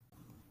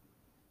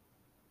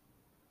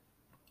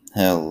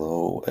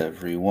Hello,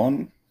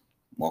 everyone.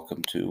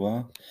 Welcome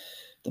to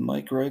the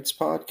Mike Wrights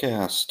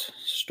podcast,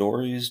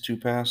 Stories to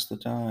Pass the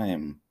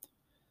Time.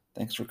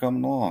 Thanks for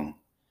coming along.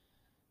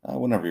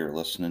 Whenever you're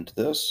listening to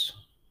this,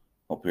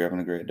 hope you're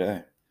having a great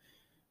day.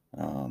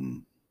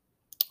 Um,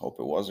 Hope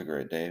it was a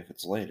great day if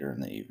it's later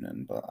in the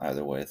evening, but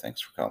either way,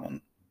 thanks for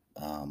coming.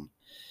 Um,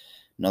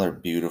 Another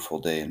beautiful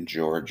day in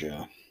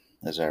Georgia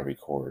as I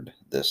record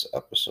this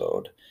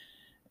episode,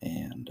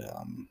 and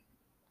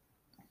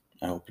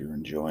I hope you're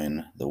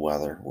enjoying the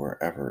weather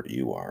wherever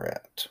you are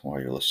at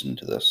while you're listening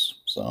to this.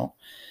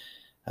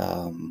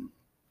 Um,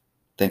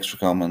 Thanks for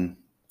coming.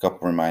 A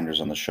couple reminders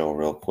on the show,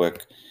 real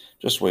quick.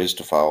 Just ways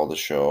to follow the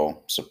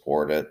show,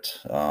 support it,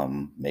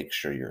 make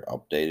sure you're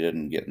updated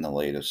and getting the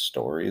latest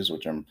stories,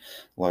 which I'm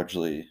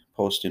largely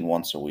posting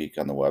once a week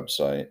on the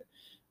website,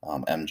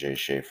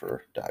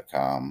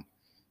 mjschaefer.com,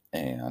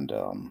 and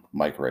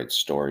Mike Writes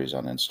Stories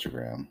on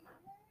Instagram,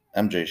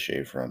 MJ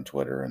Schaefer on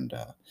Twitter, and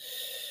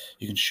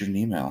you can shoot an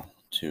email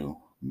to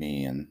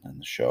me and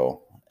the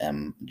show,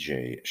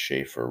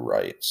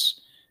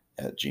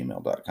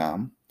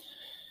 mjschaeferwrites@gmail.com.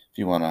 If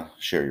you want to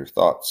share your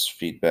thoughts,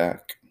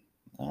 feedback,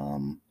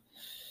 um,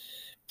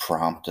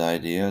 prompt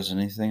ideas,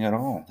 anything at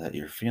all that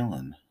you're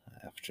feeling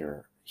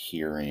after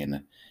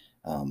hearing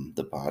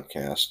the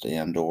podcast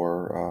and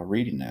or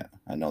reading it.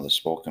 I know the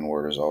spoken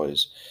word is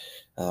always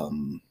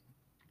um,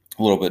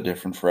 a little bit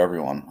different for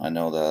everyone. I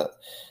know that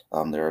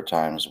there are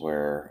times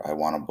where I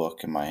want a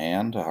book in my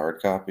hand, a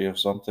hard copy of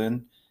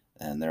something,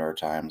 and there are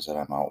times that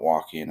I'm out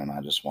walking and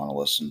I just want to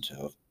listen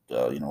to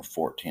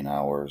 14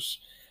 hours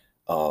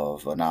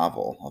of a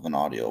novel, of an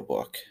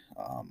audiobook,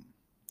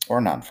 or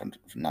a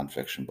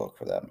nonfiction book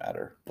for that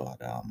matter,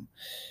 but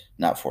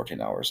not 14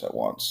 hours at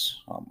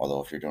once.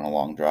 Although, if you're doing a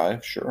long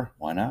drive, sure,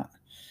 why not?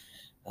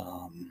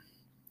 Um,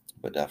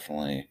 but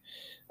definitely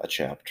a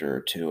chapter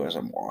or two as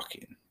I'm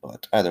walking.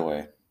 But either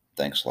way,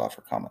 thanks a lot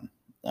for coming.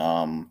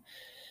 Um,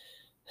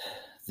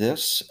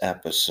 this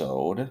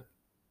episode,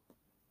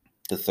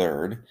 the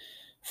third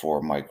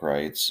for Mike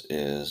Wrights,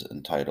 is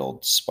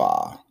entitled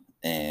Spa.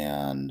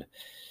 And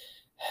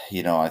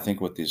I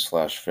think with these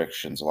flash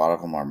fictions, a lot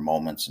of them are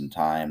moments in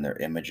time. They're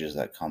images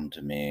that come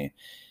to me,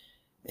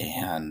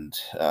 and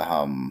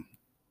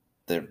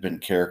there have been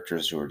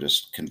characters who are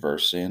just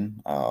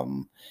conversing. A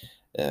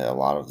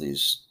lot of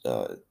these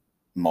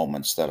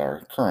moments that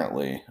are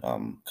currently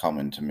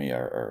coming to me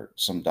are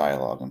some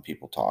dialogue and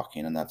people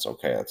talking, and that's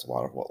okay. That's a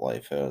lot of what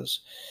life is.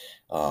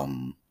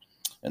 Um,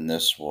 and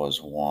this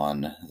was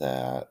one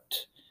that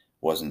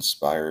was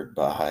inspired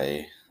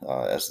by,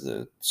 as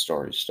the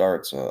story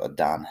starts, a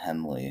Don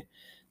Henley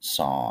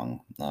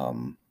song,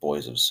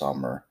 "Boys of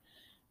Summer,"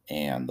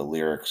 and the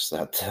lyrics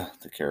that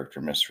the character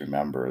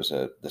misremembers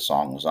that the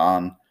song was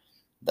on.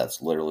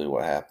 That's literally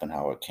what happened,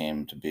 how it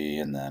came to be,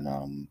 and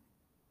then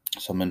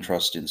some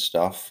interesting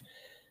stuff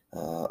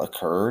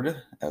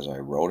occurred as I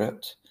wrote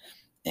it,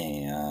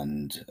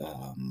 and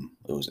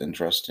it was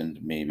interesting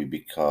to me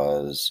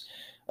because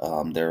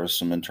there was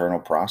some internal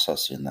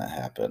processing that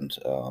happened,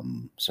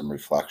 some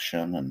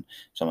reflection, and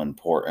some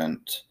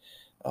important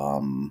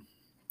um,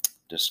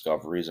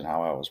 discoveries in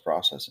how I was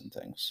processing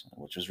things,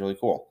 which was really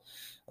cool.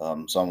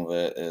 Some of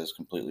it is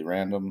completely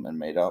random and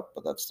made up,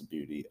 but that's the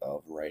beauty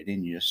of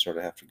writing. You just sort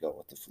of have to go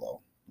with the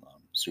flow,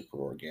 super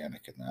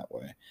organic in that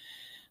way.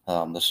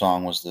 The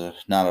song was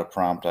not a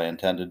prompt I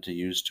intended to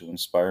use to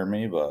inspire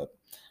me, but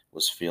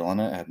was feeling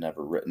it. I had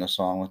never written a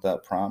song with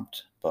that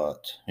prompt,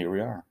 but here we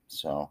are.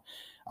 So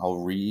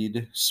I'll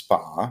read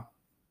Spa,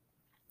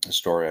 a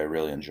story I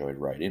really enjoyed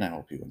writing. I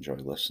hope you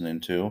enjoyed listening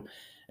to.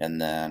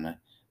 And then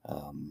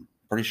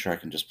pretty sure I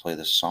can just play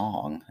the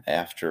song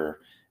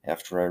after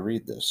I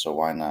read this. So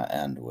why not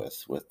end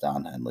with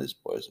Don Henley's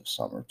Boys of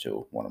Summer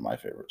too, one of my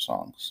favorite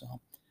songs. So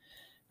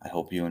I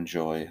hope you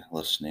enjoy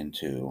listening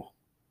to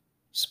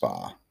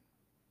Spa.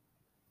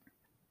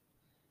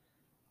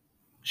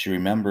 She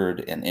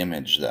remembered an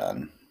image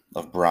then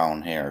of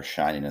brown hair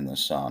shining in the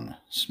sun,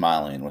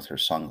 smiling with her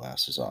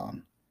sunglasses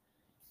on.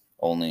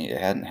 Only it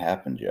hadn't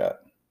happened yet.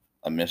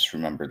 A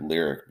misremembered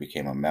lyric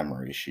became a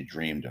memory she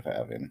dreamed of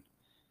having.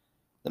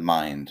 The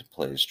mind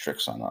plays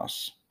tricks on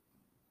us.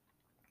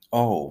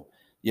 Oh,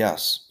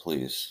 yes,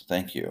 please,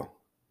 thank you.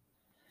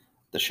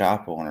 The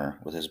shop owner,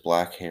 with his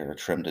black hair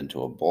trimmed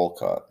into a bowl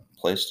cut,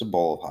 placed a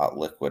bowl of hot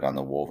liquid on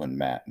the woven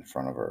mat in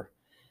front of her.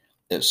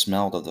 It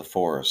smelled of the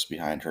forest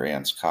behind her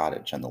aunt's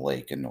cottage on the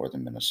lake in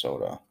northern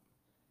Minnesota.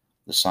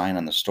 The sign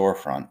on the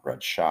storefront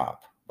read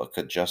shop, but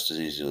could just as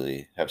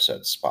easily have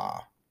said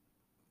spa.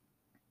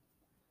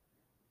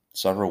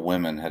 Several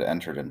women had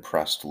entered in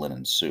pressed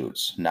linen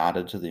suits,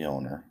 nodded to the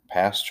owner,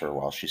 passed her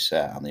while she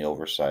sat on the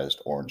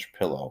oversized orange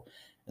pillow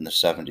in the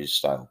 70s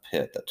style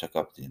pit that took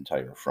up the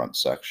entire front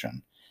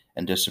section,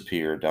 and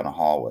disappeared down a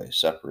hallway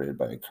separated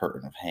by a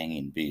curtain of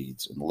hanging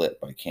beads and lit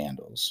by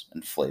candles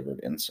and flavored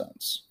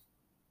incense.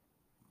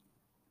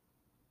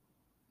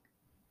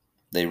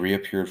 They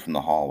reappeared from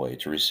the hallway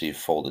to receive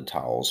folded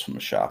towels from the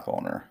shop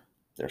owner.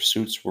 Their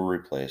suits were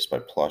replaced by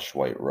plush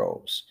white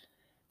robes.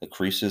 The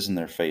creases in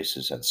their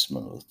faces had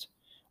smoothed.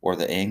 or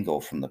the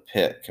angle from the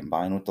pit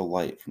combined with the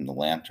light from the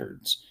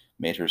lanterns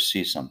made her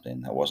see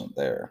something that wasn't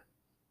there.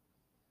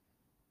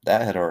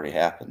 That had already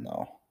happened,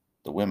 though.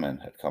 The women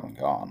had come and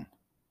gone.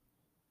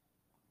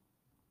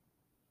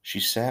 She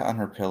sat on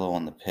her pillow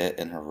in the pit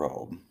in her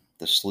robe,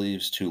 the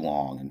sleeves too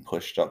long and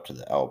pushed up to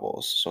the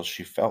elbows, so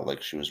she felt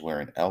like she was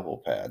wearing elbow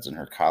pads in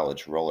her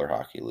college roller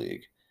hockey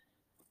league.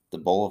 The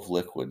bowl of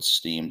liquid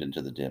steamed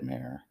into the dim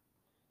air.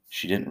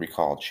 She didn't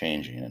recall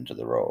changing into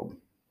the robe.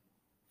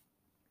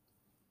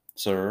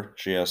 Sir,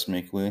 she asked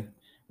meekly,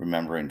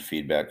 remembering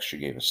feedback she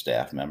gave a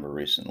staff member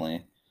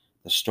recently.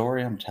 The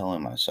story I'm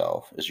telling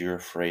myself is you're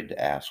afraid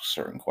to ask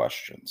certain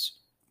questions.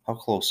 How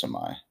close am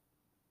I?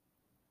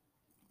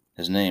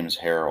 His name's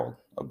Harold,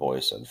 a boy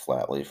said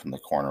flatly from the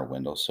corner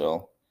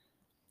windowsill.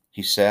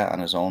 He sat on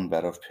his own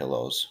bed of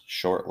pillows,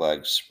 short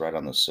legs spread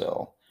on the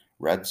sill,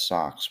 red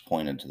socks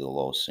pointed to the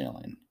low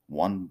ceiling,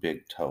 one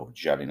big toe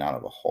jutting out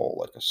of a hole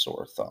like a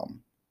sore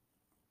thumb.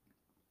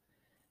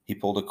 He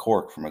pulled a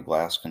cork from a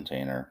glass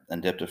container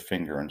and dipped a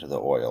finger into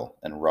the oil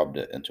and rubbed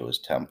it into his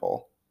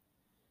temple.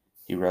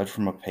 He read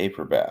from a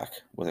paperback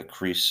with a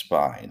creased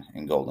spine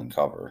and golden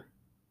cover.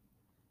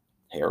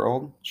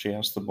 Harold? She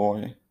asked the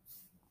boy.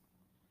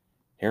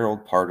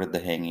 Harold parted the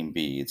hanging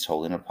beads,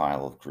 holding a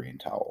pile of green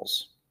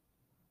towels.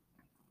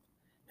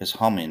 His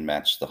humming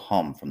matched the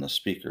hum from the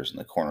speakers in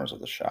the corners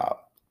of the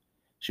shop.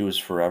 She was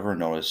forever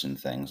noticing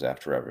things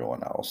after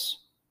everyone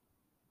else.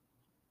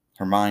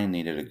 Her mind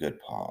needed a good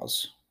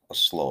pause, a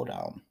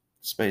slowdown,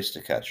 space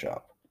to catch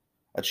up,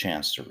 a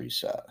chance to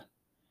reset.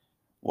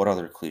 What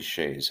other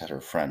cliches had her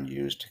friend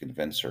used to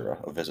convince her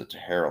a visit to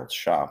Harold's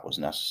shop was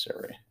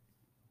necessary?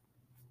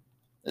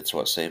 It's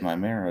what saved my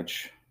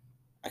marriage.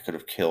 I could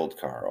have killed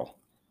Carl.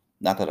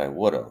 Not that I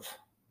would have,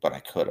 but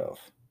I could have.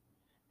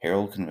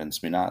 Harold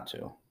convinced me not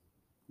to,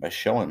 by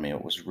showing me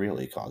what was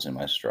really causing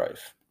my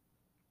strife.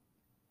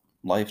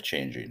 Life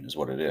changing is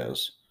what it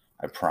is,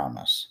 I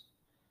promise.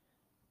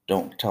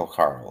 Don't tell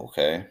Carl,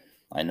 okay?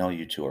 I know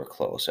you two are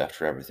close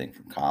after everything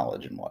from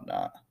college and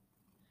whatnot.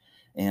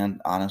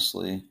 And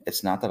honestly,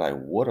 it's not that I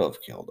would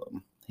have killed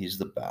him. He's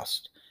the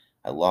best.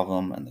 I love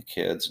him and the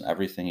kids and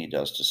everything he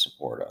does to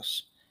support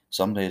us.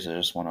 Some days I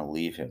just want to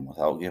leave him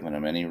without giving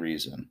him any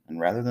reason, and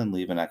rather than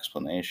leave an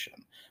explanation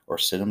or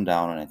sit him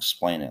down and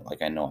explain it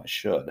like I know I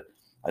should,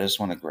 I just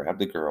want to grab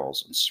the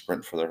girls and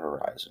sprint for the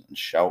horizon and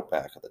shout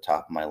back at the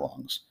top of my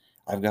lungs,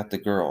 I've got the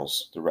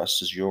girls. The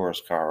rest is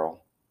yours,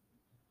 Carl.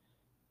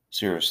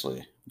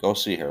 Seriously, go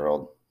see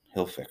Harold.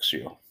 He'll fix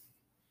you.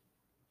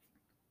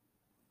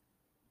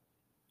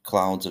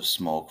 Clouds of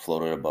smoke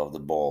floated above the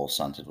bowl,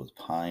 scented with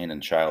pine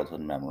and childhood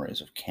memories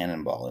of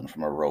cannonballing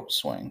from a rope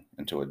swing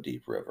into a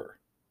deep river.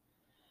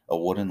 A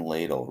wooden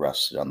ladle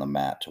rested on the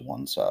mat to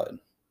one side.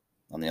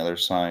 On the other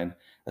side,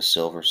 a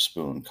silver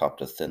spoon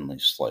cupped a thinly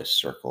sliced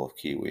circle of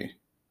kiwi.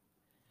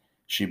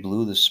 She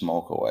blew the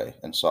smoke away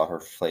and saw her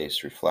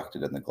face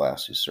reflected in the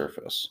glassy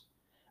surface.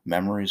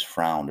 Memories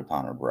frowned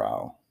upon her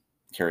brow.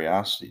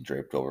 Curiosity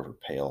draped over her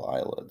pale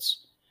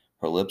eyelids.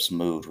 Her lips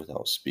moved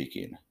without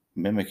speaking,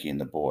 mimicking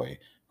the boy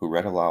who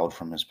read aloud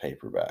from his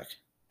paperback,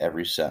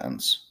 every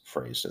sentence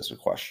phrased as a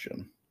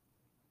question.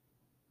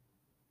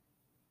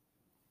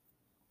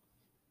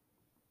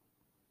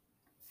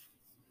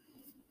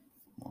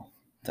 Well,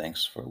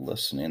 thanks for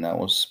listening. That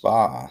was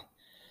Spa,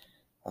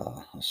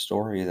 a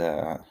story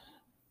that,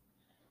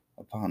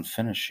 upon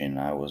finishing,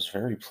 I was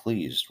very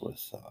pleased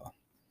with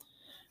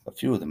a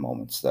few of the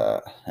moments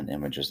that and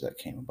images that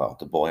came about.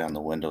 The boy on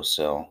the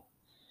windowsill,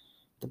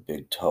 the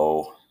big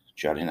toe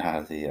jutting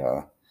out of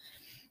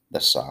the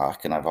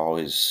sock, and I've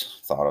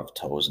always thought of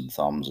toes and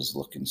thumbs as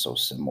looking so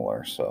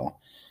similar. So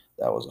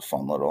that was a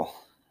fun little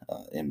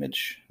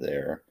image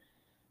there.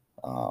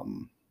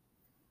 Um,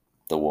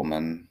 the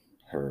woman,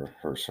 her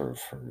sort of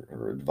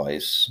her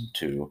advice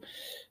to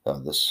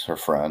this her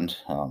friend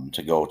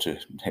to go to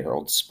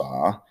Harold's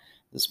Spa,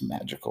 this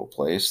magical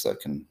place that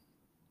can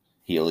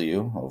heal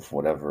you of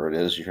whatever it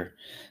is you're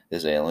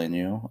is ailing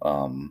you.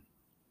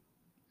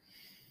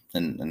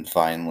 And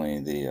finally,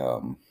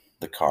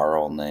 the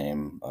Carl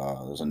name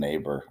was a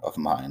neighbor of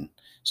mine,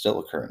 still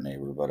a current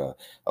neighbor, but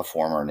a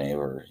former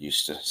neighbor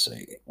used to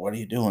say, "What are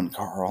you doing,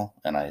 Carl?"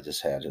 And I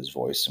just had his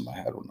voice in my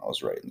head when I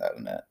was writing that,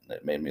 and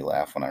it made me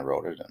laugh when I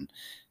wrote it, and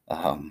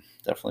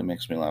definitely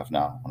makes me laugh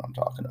now when I'm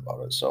talking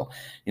about it. So,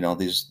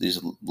 these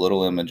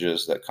little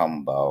images that come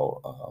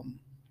about,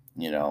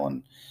 you know,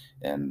 and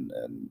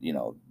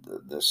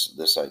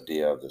this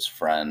idea of this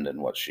friend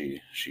and what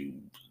she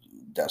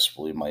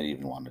desperately might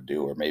even want to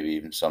do, or maybe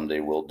even someday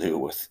will do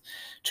with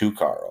to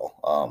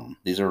Carl.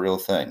 These are real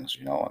things,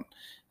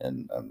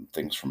 and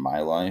things from my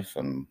life,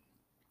 and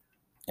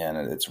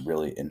it's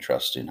really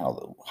interesting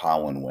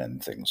how and when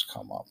things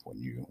come up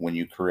when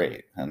you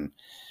create, and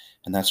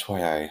that's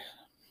why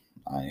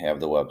I have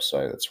the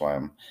website. That's why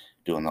I'm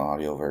doing the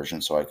audio version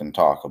so I can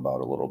talk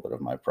about a little bit of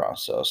my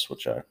process,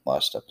 which I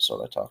last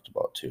episode I talked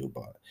about too.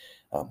 But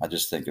I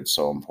just think it's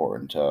so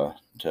important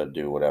to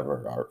do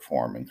whatever art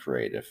form and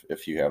create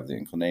if you have the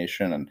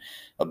inclination and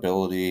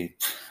ability.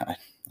 I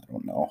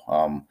don't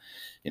know.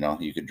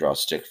 You could draw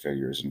stick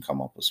figures and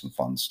come up with some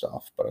fun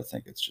stuff, but I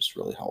think it's just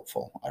really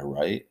helpful. I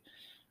write.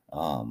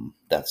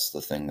 That's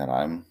the thing that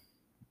I'm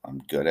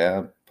good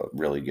at, but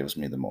really gives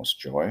me the most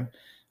joy.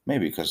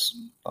 Maybe because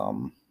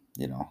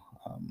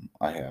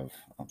I have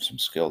some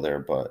skill there,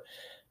 but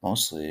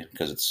mostly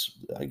because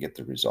I get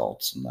the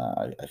results and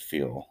that I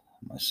feel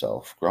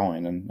myself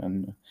growing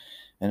and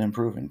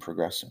improving,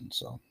 progressing.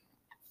 So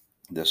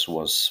this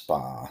was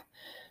Spa.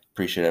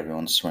 Appreciate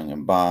everyone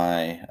swinging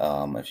by.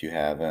 If you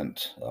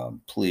haven't,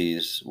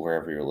 please,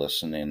 wherever you're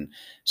listening,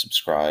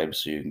 subscribe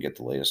so you can get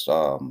the latest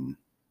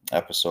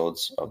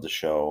episodes of the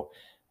show.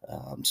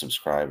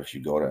 Subscribe if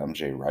you go to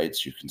MJ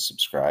Writes, you can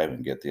subscribe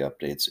and get the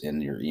updates in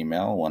your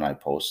email when I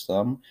post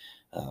them,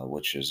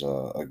 which is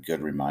a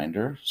good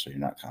reminder so you're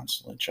not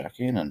constantly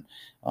checking.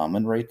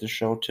 And rate the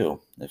show too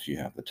if you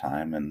have the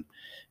time and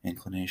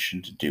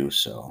inclination to do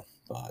so.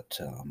 But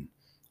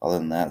other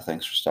than that,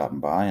 thanks for stopping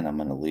by, and I'm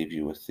going to leave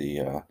you with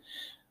the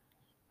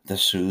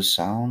soothing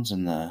sounds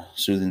and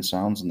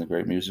the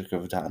great music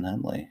of Don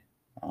Henley,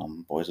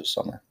 Boys of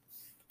Summer.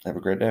 Have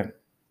a great day.